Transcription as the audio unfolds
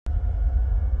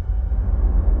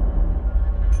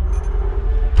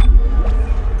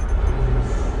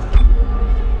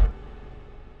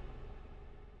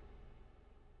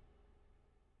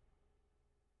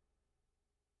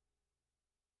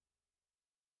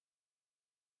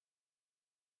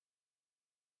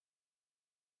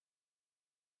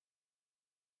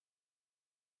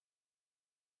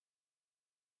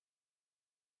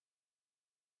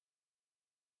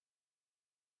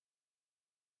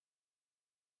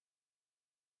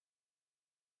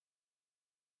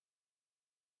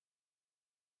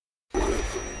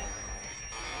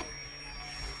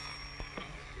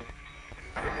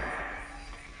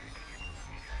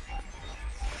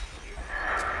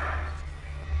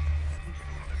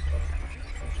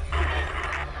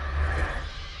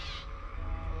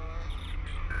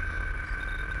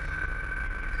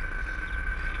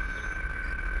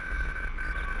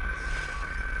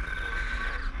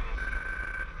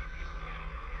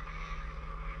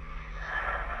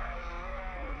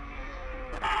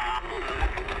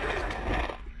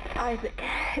Isaac,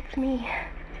 it's me.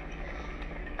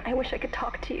 I wish I could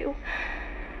talk to you.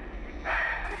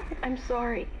 I'm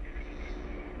sorry.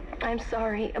 I'm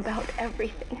sorry about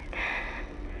everything.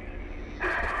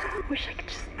 I wish I could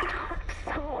just talk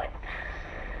to someone.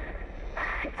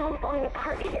 It's all falling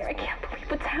apart here. I can't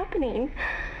believe what's happening.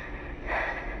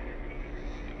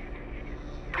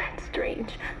 It's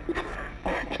strange.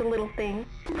 Such a little thing.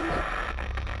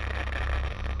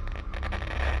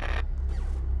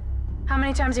 How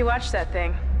many times you watched that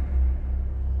thing?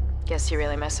 Guess you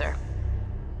really miss her.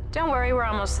 Don't worry, we're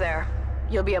almost there.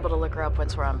 You'll be able to look her up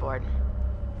once we're on board.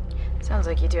 Sounds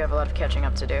like you do have a lot of catching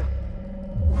up to do.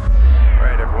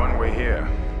 Alright, everyone, we're here.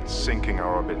 Sinking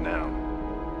our orbit now.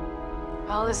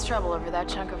 All this trouble over that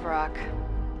chunk of rock.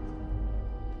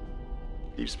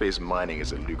 Deep space mining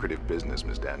is a lucrative business,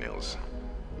 Miss Daniels.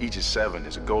 Aegis 7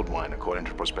 is a gold mine according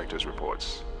to prospectors'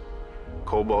 reports.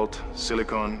 Cobalt,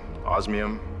 silicon,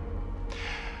 osmium.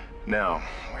 Now,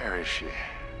 where is she?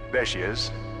 There she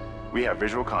is. We have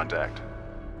visual contact.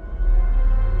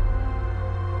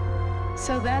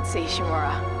 So that's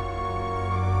Ishimura.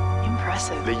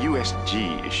 Impressive. The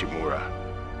USG Ishimura.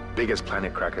 Biggest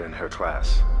planet cracker in her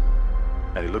class.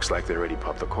 And it looks like they already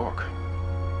popped the cork.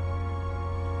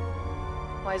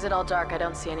 Why is it all dark? I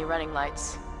don't see any running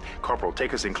lights. Corporal,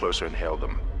 take us in closer and hail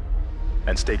them.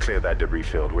 And stay clear of that debris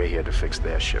field. We're here to fix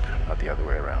their ship, not the other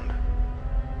way around.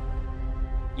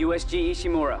 USG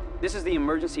Ishimura, this is the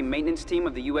emergency maintenance team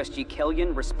of the USG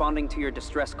Kellion responding to your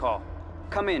distress call.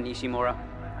 Come in, Ishimura.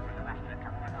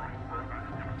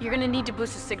 You're gonna need to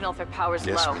boost the signal if their power's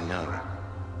low. Yes, we know.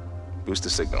 Boost the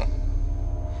signal.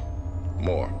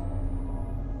 More.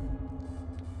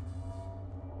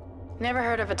 Never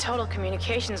heard of a total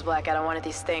communications blackout on one of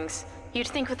these things. You'd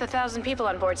think with 1,000 people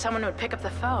on board, someone would pick up the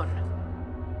phone.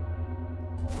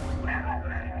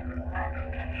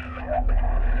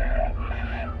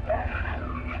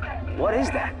 What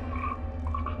is that?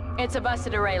 It's a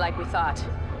busted array like we thought.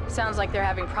 Sounds like they're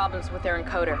having problems with their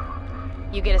encoder.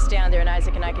 You get us down there and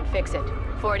Isaac and I can fix it.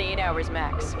 48 hours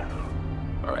max.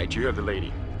 All right, you heard the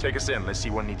lady. Take us in. Let's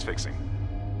see what needs fixing.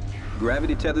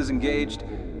 Gravity tethers engaged.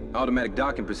 Automatic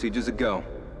docking procedures a go.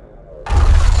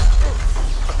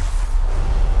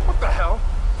 What the hell?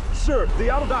 Sir,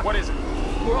 the auto dock. What is it?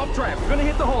 We're off track. We're gonna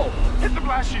hit the hull. Hit the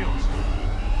blast shields.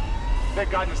 Their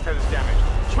guidance tether's damaged.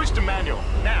 Switch to manual,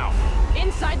 now.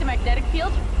 Inside the magnetic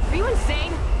field? Are you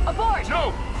insane? Abort!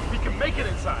 No! We can make it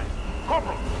inside.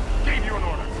 Corporal, gave you an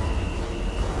order.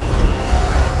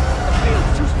 The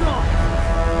field's too strong.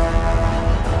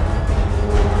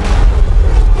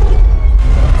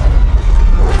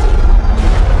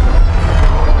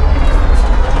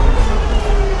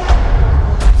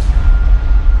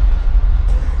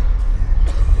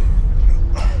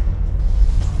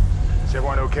 Is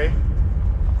everyone okay?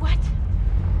 What?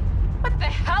 What the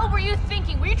hell were you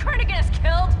thinking? Were you trying to get us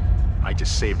killed? I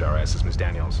just saved our asses, Miss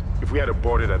Daniels. If we had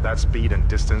aborted at that speed and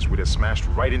distance, we'd have smashed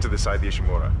right into the side of the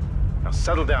Ishimura. Now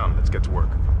settle down, let's get to work.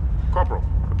 Corporal,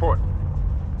 report.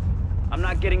 I'm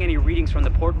not getting any readings from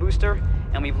the port booster,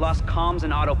 and we've lost comms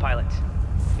and autopilot.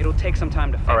 It'll take some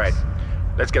time to fix. All right,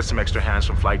 let's get some extra hands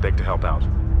from flight deck to help out.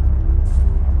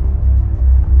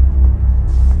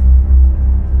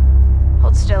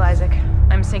 Hold still, Isaac.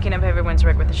 I'm syncing up everyone's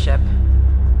rig with the ship.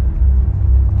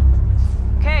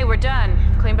 Okay, we're done.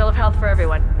 Clean bill of health for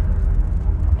everyone.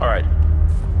 All right,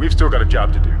 we've still got a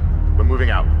job to do. We're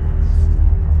moving out.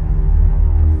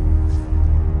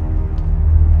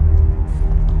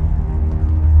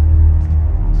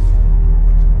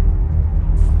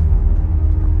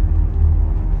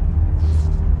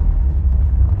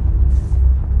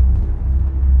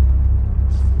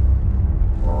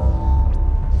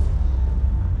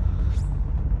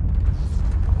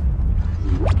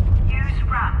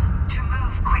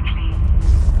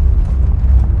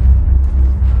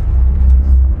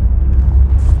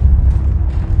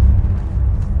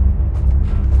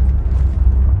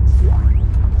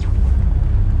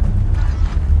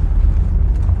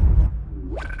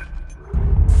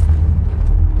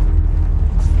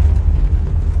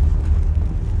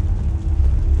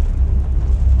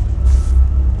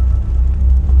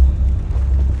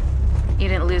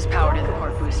 Power to the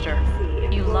port booster.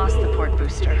 You lost the port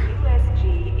booster.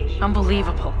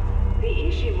 Unbelievable. The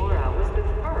Ishimura was the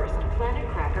first Planet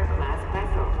Cracker class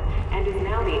vessel, and is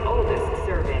now the oldest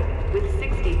serving, with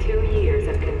 62 years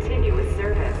of continuous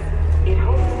service. It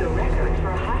holds the record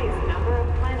for highest number of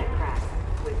planet cracks,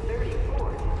 with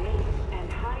 34 to date,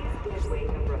 and highest dead weight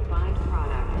of refined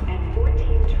product, and 14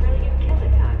 trillion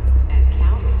kilotons, and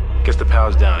counting. Guess the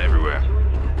power's down everywhere.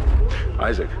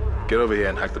 Isaac, get over here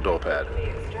and hack the door pad. The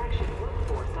extraction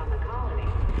workforce on the colony.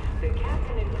 The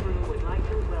captain and crew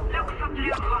Blue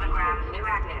holograms to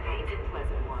activate.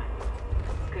 Pleasant One.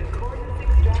 Concordance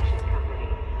Extraction Company.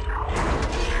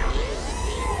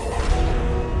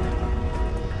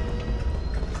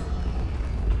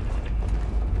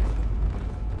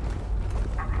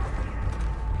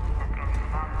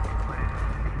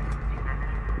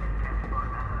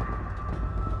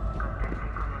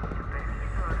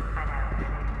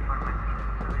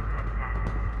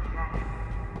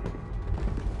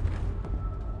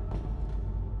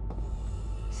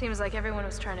 Seems like everyone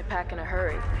was trying to pack in a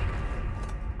hurry.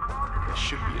 There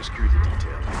should be a security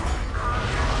detail.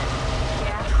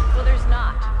 Yeah? Well, there's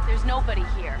not. There's nobody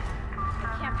here.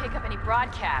 I can't pick up any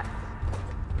broadcast.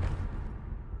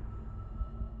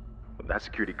 But that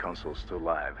security console's still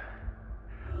live.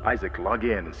 Isaac, log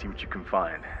in and see what you can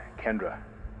find. Kendra,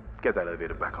 get that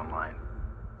elevator back online.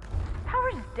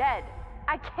 Power's dead.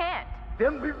 I can't.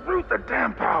 Then reroute the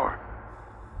damn power!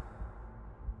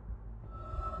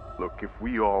 Look, if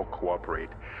we all cooperate,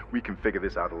 we can figure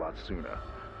this out a lot sooner.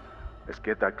 Let's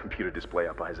get that computer display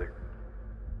up, Isaac.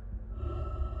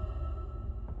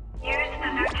 Use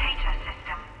the locator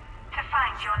system to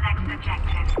find your next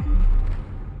objective.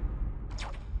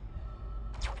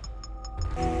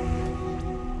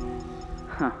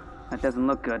 Huh. That doesn't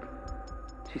look good.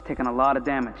 She's taken a lot of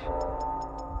damage.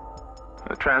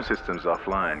 The tram system's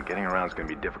offline. Getting around's gonna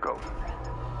be difficult.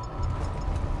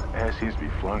 Air seems to be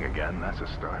flowing again. That's a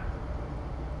start.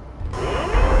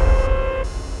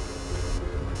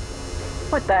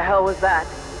 What the hell was that?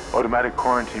 Automatic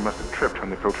quarantine must have tripped when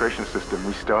the filtration system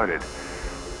restarted.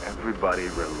 Everybody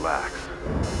relax.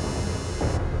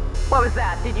 What was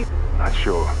that? Did you... Not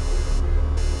sure.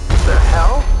 What the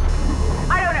hell?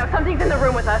 I don't know. Something's in the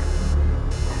room with us.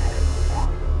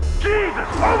 Jesus!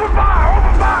 Open fire!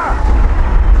 Open fire!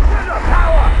 Kendra,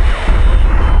 power!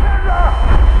 Kendra!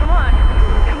 Come on.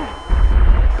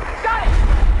 Got it!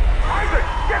 Isaac,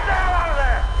 get the hell out of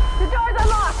there! The door's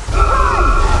unlocked!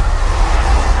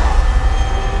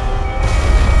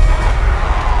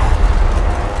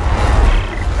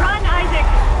 Run! Run, Isaac!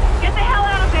 Get the hell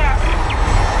out of there!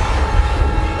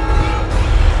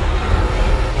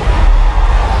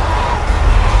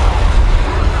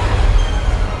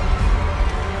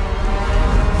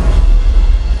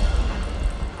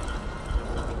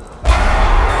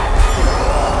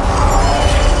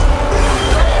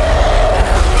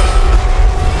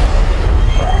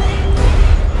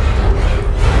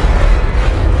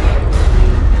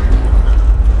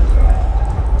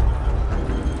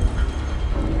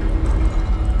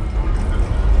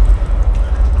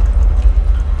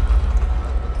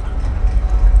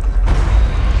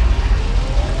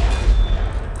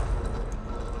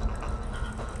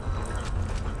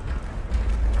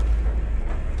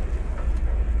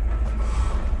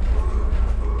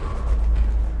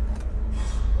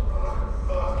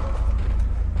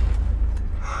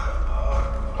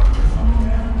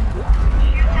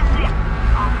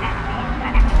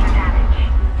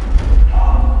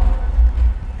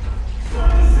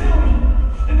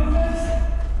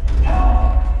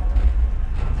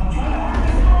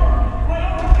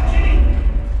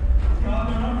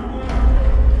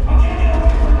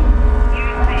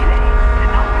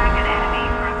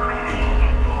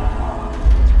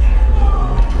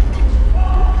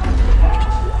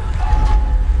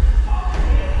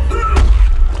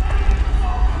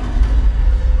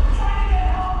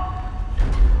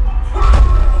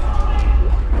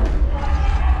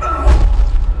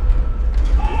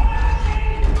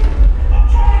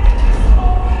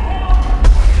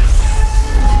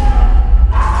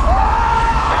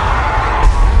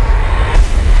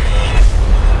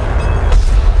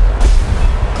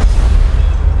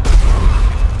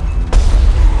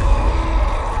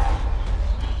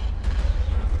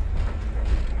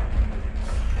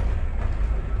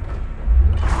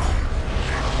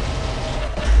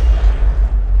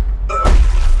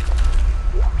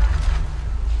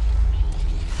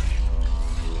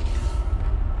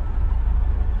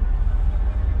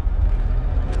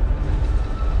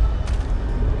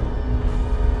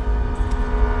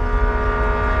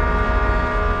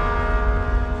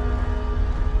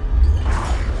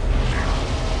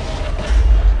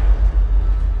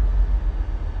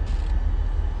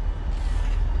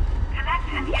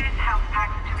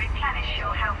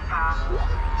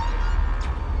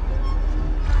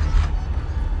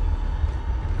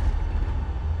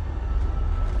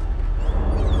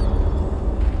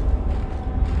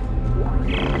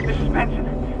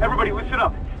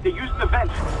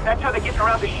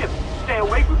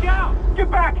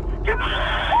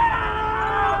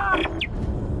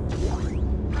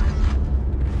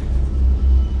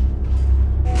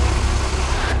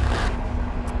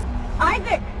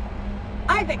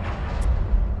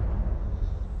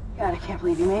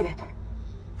 made it.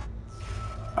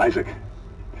 Isaac,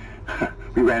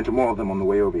 we ran into more of them on the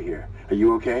way over here. Are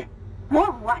you okay?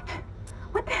 More what?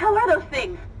 What the hell are those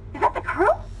things? Is that the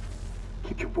crew?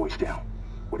 Keep your voice down.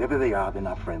 Whatever they are, they're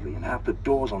not friendly, and half the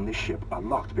doors on this ship are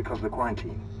locked because of the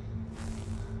quarantine.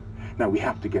 Now, we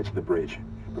have to get to the bridge.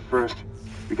 But first,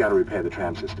 we gotta repair the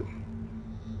tram system.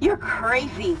 You're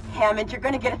crazy, Hammond. You're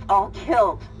gonna get us all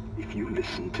killed. If you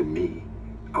listen to me,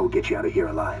 I will get you out of here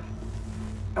alive.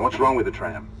 Now, what's wrong with the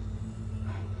tram?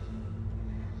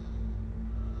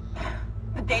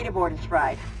 The data board is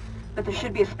fried, but there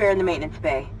should be a spare in the maintenance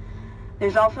bay.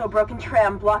 There's also a broken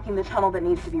tram blocking the tunnel that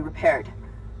needs to be repaired.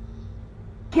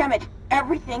 Damn it!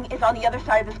 Everything is on the other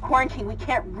side of this quarantine. We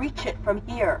can't reach it from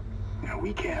here. No,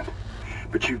 we can't.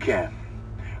 But you can.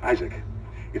 Isaac,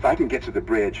 if I can get to the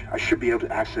bridge, I should be able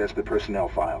to access the personnel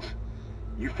files.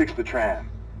 You fix the tram,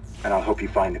 and I'll help you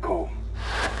find Nicole.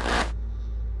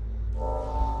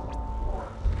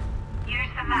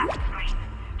 Use the map screen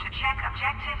to check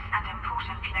objectives and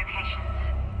important locations.